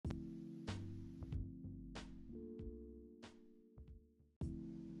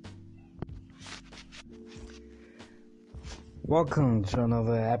Welcome to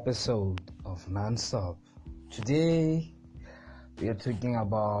another episode of Nonstop. Today we are talking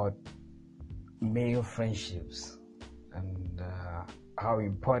about male friendships and how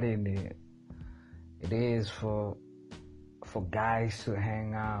important it is for guys to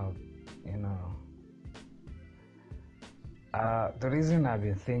hang out. The reason I've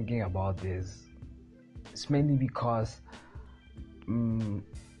been thinking about this is mainly because I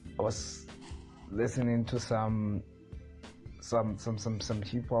was listening to some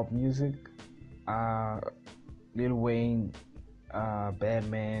hip hop music, Lil Wayne,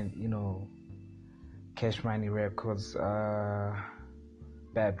 Batman, Cash Money Records, Bad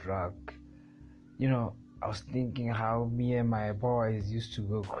Rock. I was thinking how me and my boys used to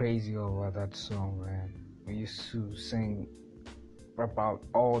go crazy over that song, man. We used to rap out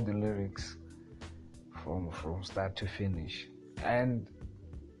all the lyrics from start to finish. And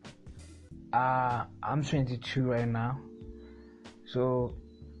I'm 22 right now. So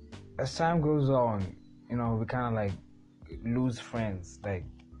as time goes on, we kind of like lose friends. There's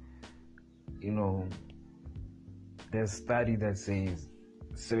a study that says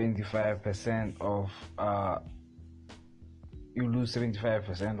 75% of you lose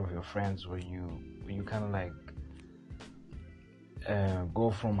 75% of your friends when you kind of like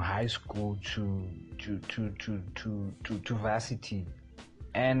go from high school to varsity.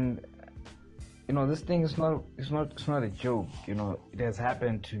 And this thing is not a joke. It has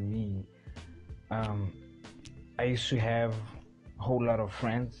happened to me. I used to have a whole lot of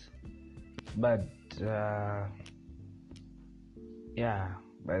friends, but by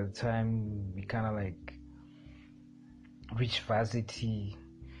the time we kind of like reach varsity,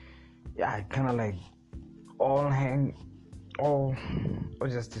 I kind of like all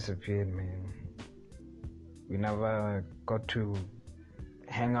just disappeared, man. We never got to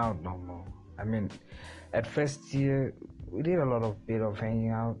hang out no more. I mean, at first year, we did a bit of hanging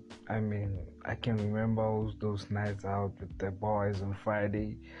out. I mean, I can remember those nights out with the boys on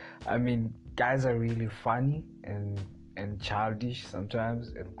Friday. I mean, guys are really funny and childish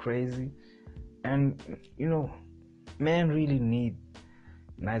sometimes and crazy. And, men really need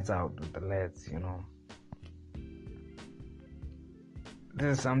nights out with the lads,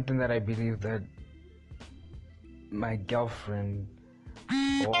 This is something that I believe that my girlfriend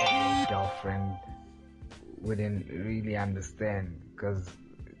or my girlfriend wouldn't really understand, because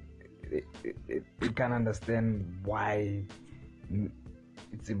it can understand why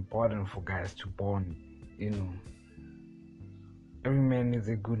it's important for guys to bond. Every man needs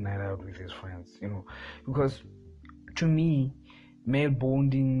a good night out with his friends, because to me, male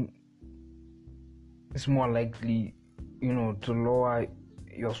bonding is more likely, to lower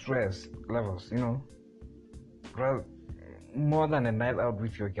your stress levels, more than a night out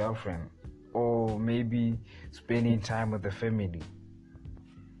with your girlfriend, or maybe spending time with the family.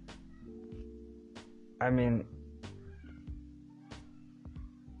 I mean,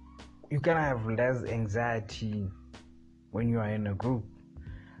 you can have less anxiety when you are in a group.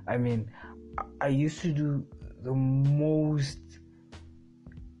 I mean, I used to do the most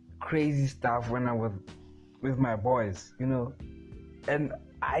crazy stuff when I was with my boys, and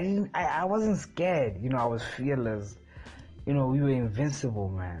I wasn't scared, I was fearless. We were invincible,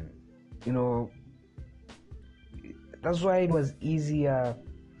 man. That's why it was easier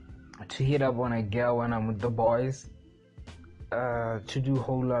to hit up on a girl when I'm with the boys, to do a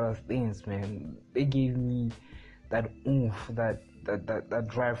whole lot of things, man. They gave me that oomph, that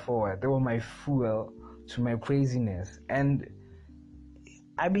drive forward. They were my fuel to my craziness. And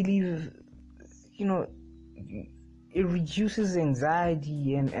I believe, it reduces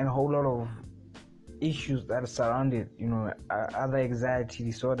anxiety and a whole lot of issues that surround it, other anxiety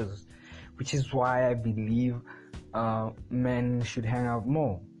disorders, which is why I believe men should hang out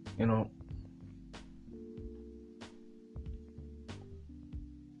more.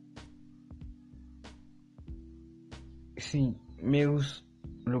 See, males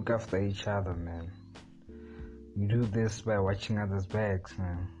look after each other, man. You do this by watching others' backs,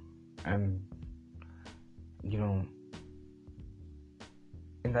 man, and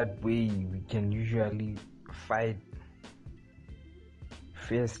in that way we can usually fight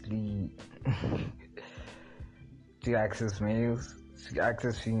fiercely to access females,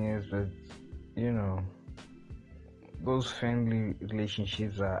 but those friendly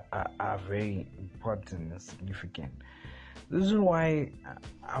relationships are very important and significant. The reason why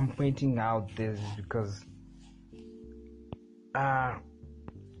I'm pointing out this is because I've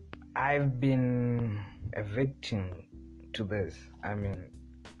been a victim to this. I mean,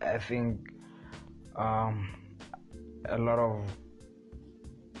 I think a lot of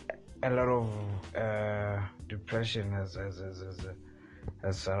depression has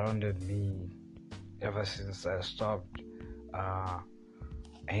surrounded me ever since I stopped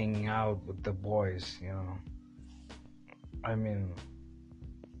hanging out with the boys. I mean,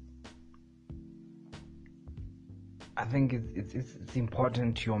 I think it's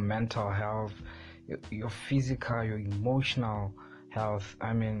important to your mental health, your physical, your emotional health.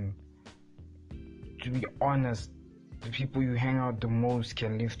 I mean, to be honest, the people you hang out the most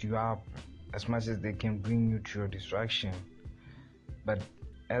can lift you up as much as they can bring you to your destruction. But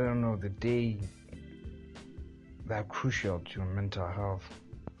I don't know, they're crucial to your mental health.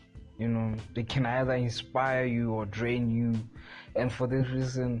 They can either inspire you or drain you, and for this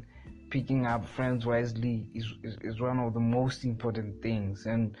reason, picking up friends wisely is one of the most important things.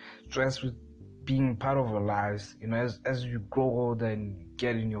 And stress with being part of our lives, as you grow older and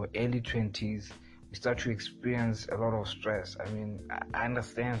get in your early 20s, we start to experience a lot of stress. I mean, I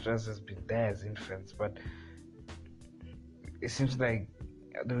understand stress has been there as infants, but it seems like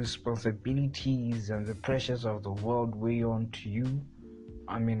the responsibilities and the pressures of the world weigh on to you.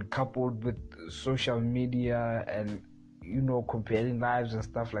 I mean, coupled with social media and comparing lives and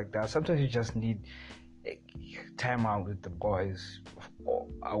stuff like that. Sometimes you just need time out with the boys,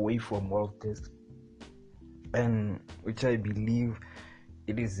 away from all of this, and which I believe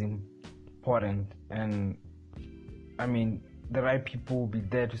it is important. And I mean, the right people will be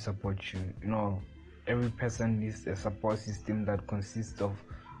there to support you. Every person needs a support system that consists of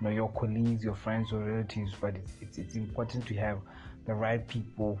your colleagues, your friends, or relatives. But it's important to have the right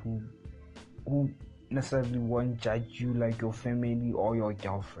people who necessarily won't judge you like your family or your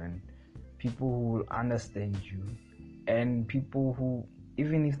girlfriend. People who will understand you, and people who,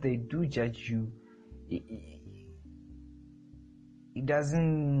 even if they do judge you, it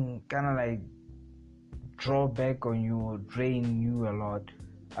doesn't kind of like draw back on you or drain you a lot.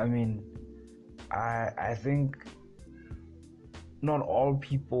 I mean, I think not all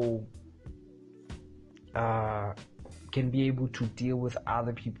people can be able to deal with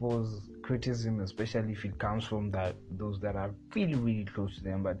other people's criticism, especially if it comes from those that are really, really close to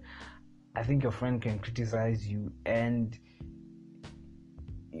them. But I think your friend can criticize you, and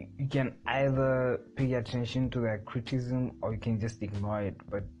you can either pay attention to that criticism or you can just ignore it.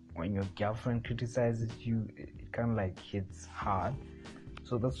 But when your girlfriend criticizes you, it kind of like hits hard.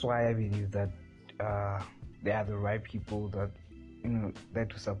 So that's why I believe that they are the right people that there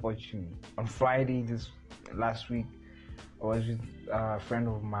to support you. On Friday, this last week, I was with a friend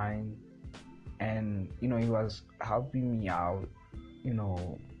of mine, and he was helping me out.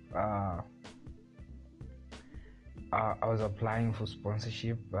 I was applying for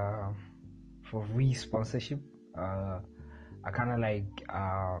sponsorship, for re-sponsorship. I kind of like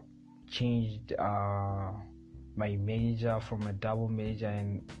changed my major from a double major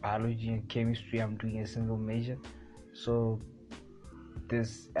in biology and chemistry. I'm doing a single major, so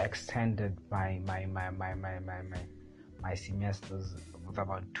this extended my semesters with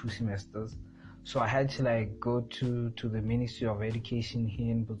about 2 semesters. So I had to like go to the Ministry of Education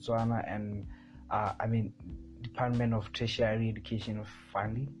here in Botswana, and Department of Tertiary Education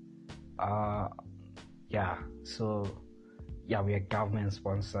funding. We are government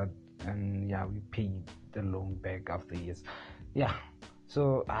sponsored, and we paid the loan back after years.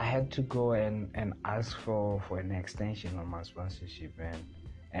 So I had to go and ask for an extension on my sponsorship,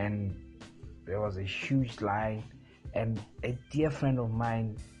 and there was a huge line, and a dear friend of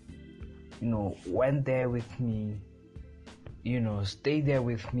mine went there with me, stayed there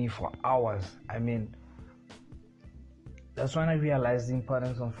with me for hours. I mean, that's when I realized the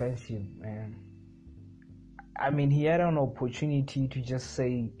importance of friendship, man. I mean, he had an opportunity to just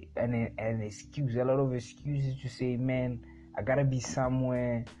say an excuse, a lot of excuses to say, man, I gotta be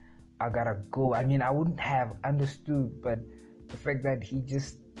somewhere, I gotta go. I mean, I wouldn't have understood, but the fact that he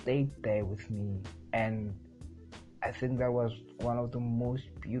just stayed there with me, and I think that was one of the most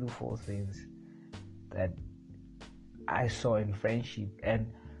beautiful things that I saw in friendship.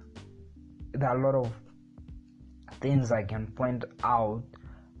 And there are a lot of things I can point out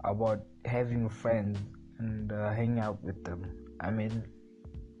about having friends and hanging out with them. I mean,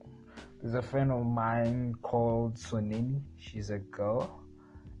 there's a friend of mine called Sonini. She's a girl,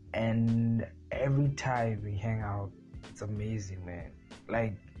 and every time we hang out, it's amazing, man.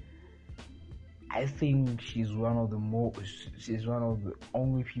 Like, I think she's one of the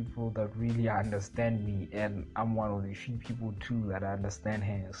only people that really understand me, and I'm one of the few people too that understand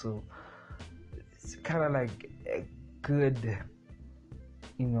her. So it's kind of like a good,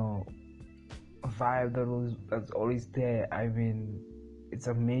 vibe that's always there. I mean, it's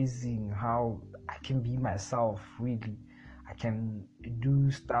amazing how I can be myself. Really, I can do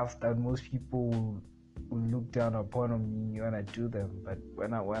stuff that most people will look down upon me when I do them. But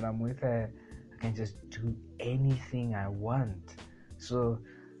when I'm with her, I can just do anything I want. So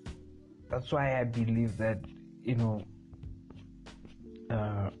that's why I believe that,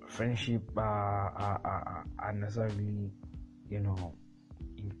 friendship are necessarily,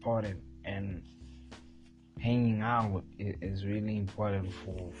 important, and hanging out is really important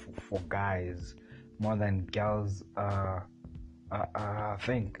for guys more than girls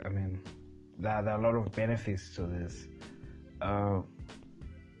think. I mean, there are a lot of benefits to this.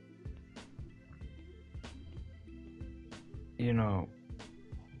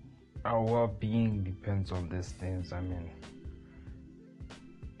 Our well-being depends on these things. I mean,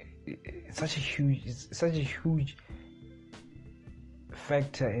 it's such a huge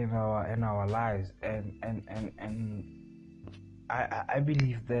factor in our lives, and I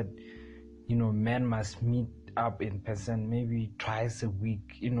believe that men must meet up in person maybe twice a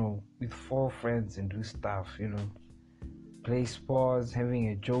week, with 4 friends, and do stuff, play sports, having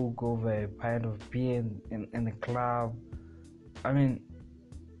a joke over a pint of beer in the club. I mean,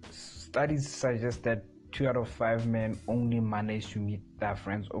 studies suggest that 2 out of 5 men only manage to meet their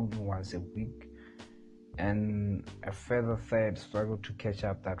friends only once a week, and a further third struggle to catch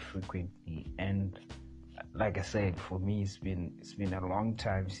up that frequently. And like I said, for me, it's been a long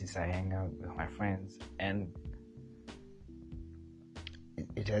time since I hang out with my friends, and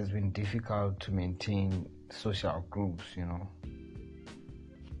it has been difficult to maintain social groups,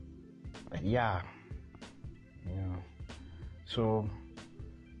 But yeah, so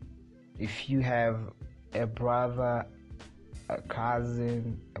if you have a brother, a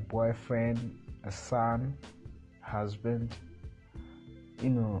cousin, a boyfriend, a son, husband,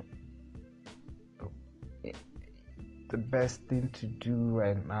 the best thing to do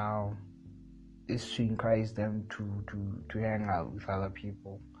right now is to encourage them to hang out with other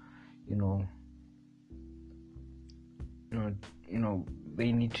people.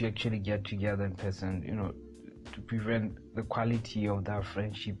 They need to actually get together in person, to prevent the quality of that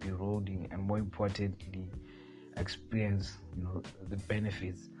friendship eroding, and more importantly, experience, the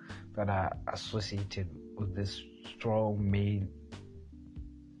benefits that are associated with this strong male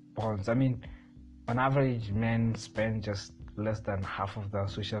bonds. I mean, on average, men spend just less than half of their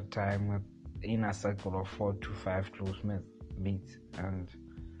social time with in a circle of 4 to 5 close mates, and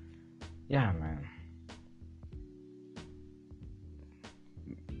yeah, man,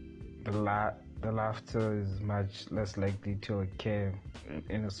 the laughter is much less likely to occur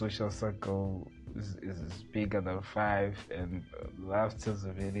in a social circle is bigger than 5, and laughter's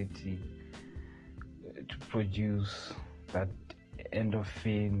ability to produce that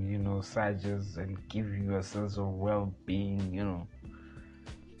endorphin, surges, and give you a sense of well-being,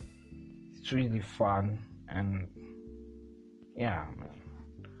 it's really fun, and yeah, man.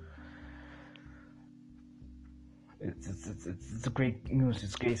 It's great news.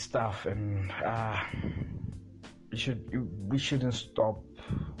 It's great stuff, and we shouldn't stop.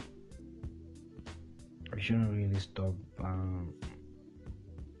 We shouldn't really stop.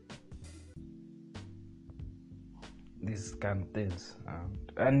 These kind of things,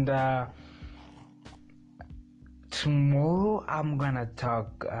 and tomorrow I'm gonna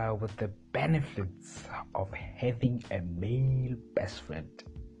talk with the benefits of having a male best friend.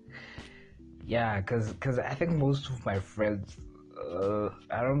 Yeah, cause I think most of my friends,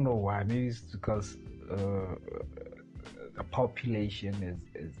 I don't know why. Maybe it's because the population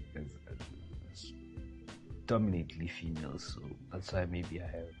is dominantly female, so that's why maybe I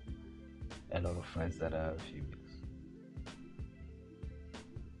have a lot of friends that are females.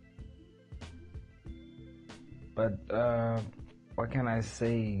 But what can I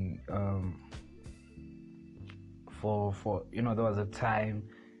say? For there was a time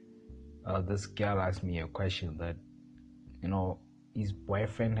this girl asked me a question that his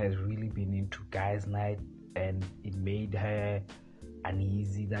boyfriend has really been into guys' night, and it made her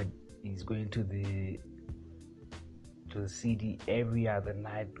uneasy that he's going to the city every other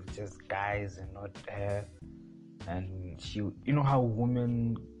night with just guys and not her. And she, how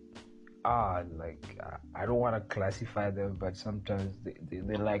women are, like, I don't want to classify them, but sometimes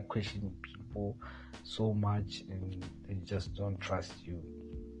they like questioning people so much, and they just don't trust you.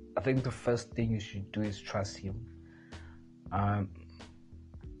 I think the first thing you should do is trust him.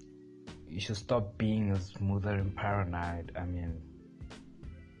 You should stop being smoother and paranoid. I mean,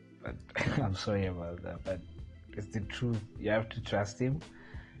 but I'm sorry about that, but it's the truth. You have to trust him,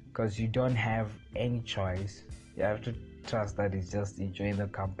 because you don't have any choice. You have to trust that he's just enjoying the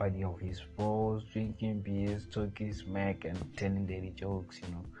company of his bros, drinking beers, talking smack, and telling dirty jokes.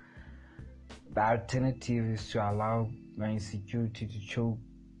 The alternative is to allow my insecurity to choke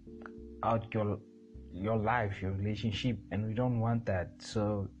out your life, your relationship, and we don't want that.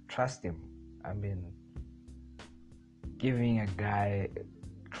 So trust him. I mean, giving a guy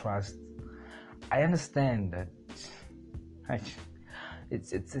trust. I understand that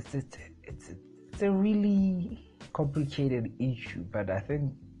it's a really complicated issue, but I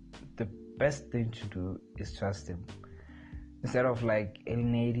think the best thing to do is trust him. Instead of like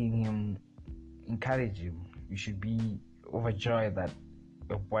alienating him, encourage him. You should be overjoyed that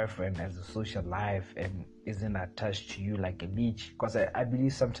your boyfriend has a social life and isn't attached to you like a leech. Because I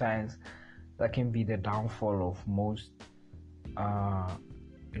believe sometimes that can be the downfall of most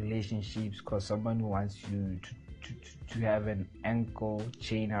relationships, because someone who wants you to have an ankle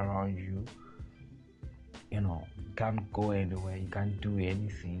chain around you, you can't go anywhere, you can't do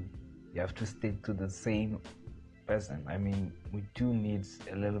anything, you have to stick to the same person. I mean, we do need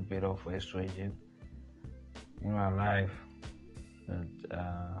a little bit of estrogen in our life, but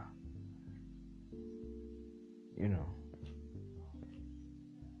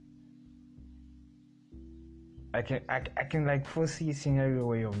I can like foresee a scenario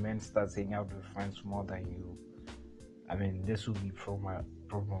where your man starts hanging out with friends more than you. I mean, this will be problematic,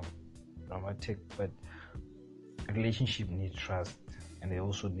 but a relationship needs trust, and they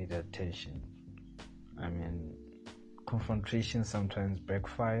also need attention. I mean, confrontation sometimes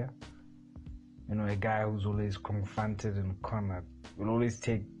backfire. A guy who's always confronted and cornered will always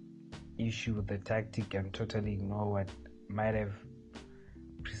take issue with the tactic and totally ignore what might have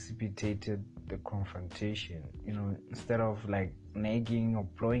precipitated the confrontation. Instead of like nagging or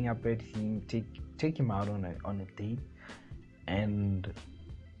blowing up at him, take him out on a date, and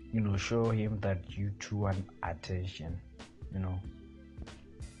show him that you too want attention.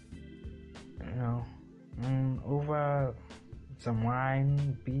 Over some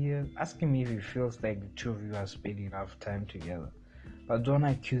wine, beer, ask him if he feels like the two of you are spending enough time together. But don't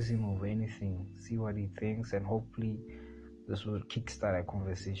accuse him of anything. See what he thinks, and hopefully this will kickstart a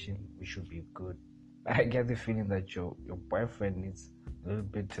conversation. We should be good. I get the feeling that your boyfriend needs a little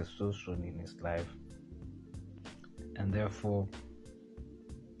bit of testosterone in his life, and therefore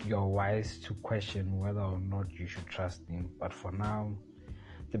you're wise to question whether or not you should trust him. But for now,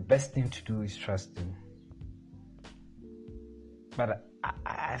 the best thing to do is trust him. But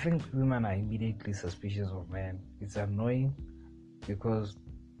I think women are immediately suspicious of men. It's annoying because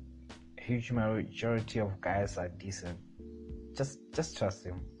a huge majority of guys are decent. Just trust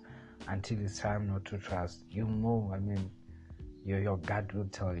him until it's time not to trust. I mean, your gut will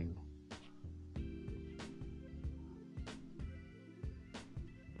tell you.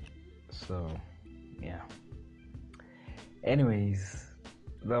 So, yeah. Anyways,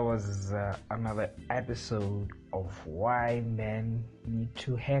 that was another episode of why men need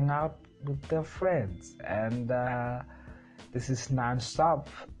to hang out with their friends. And this is non-stop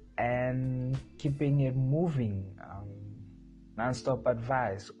and keeping it moving. Non-stop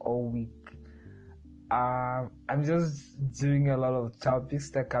advice all week. I'm just doing a lot of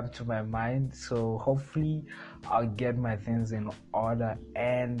topics that come to my mind, so hopefully I'll get my things in order,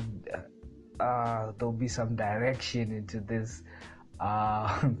 and there'll be some direction into this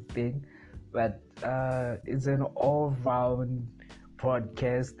thing. But it's an all-round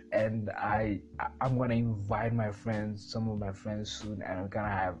podcast, and I'm gonna invite some of my friends soon, and we're gonna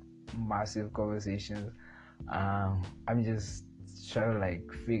have massive conversations. I'm just trying to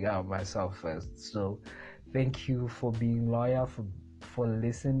like figure out myself first. So thank you for being loyal, for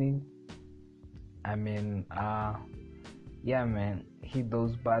listening. I mean, yeah, man, hit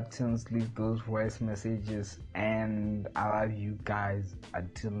those buttons, leave those voice messages, and I love you guys.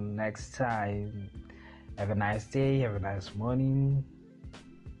 Until next time, have a nice day, have a nice morning,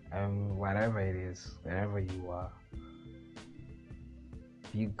 whatever it is, wherever you are.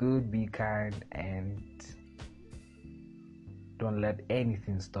 Be good, be kind, and don't let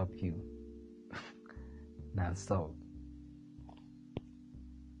anything stop you. Non-stop.